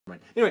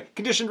Anyway,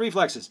 conditioned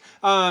reflexes.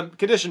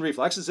 Conditioned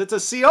reflexes, it's a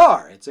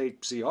CR. It's a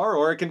CR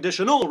or a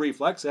conditional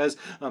reflex, as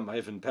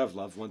Ivan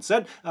Pavlov once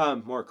said.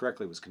 More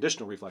correctly, it was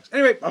conditional reflex.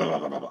 Anyway,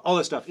 all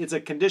this stuff. It's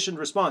a conditioned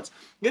response.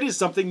 It is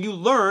something you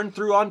learn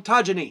through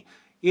ontogeny.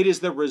 It is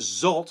the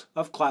result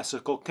of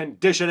classical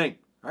conditioning.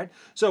 Right?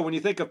 So when you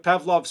think of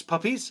Pavlov's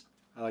puppies,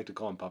 I like to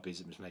call them puppies,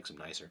 it just makes them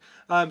nicer.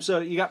 So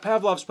you got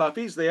Pavlov's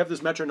puppies, they have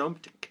this metronome.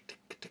 Tick, tick,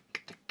 tick,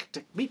 tick,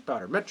 tick, meat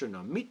powder,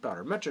 metronome, meat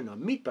powder,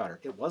 metronome, meat powder.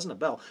 It wasn't a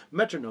bell.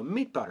 Metronome,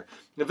 meat powder.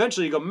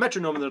 Eventually you go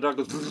metronome and the dog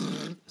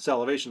goes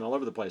salivation all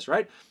over the place,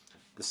 right?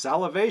 The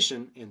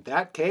salivation, in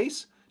that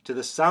case, to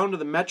the sound of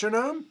the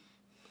metronome,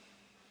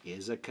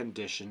 is a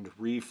conditioned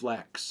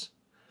reflex.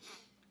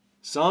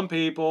 Some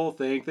people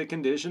think that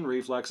conditioned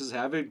reflexes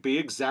have it be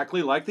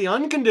exactly like the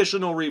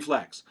unconditional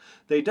reflex.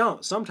 They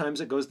don't. Sometimes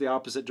it goes the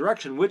opposite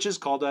direction, which is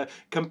called a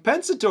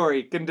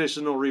compensatory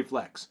conditional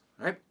reflex.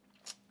 Right?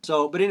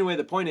 So, but anyway,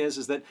 the point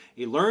is that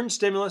a learned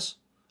stimulus,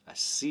 a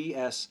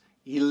CS,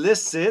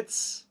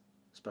 elicits,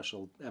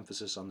 special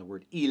emphasis on the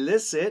word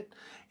elicit,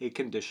 a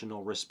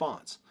conditional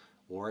response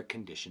or a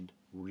conditioned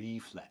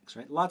reflex,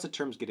 right? Lots of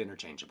terms get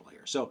interchangeable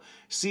here. So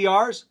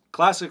CRs,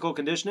 classical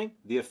conditioning,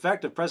 the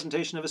effect of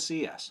presentation of a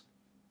CS.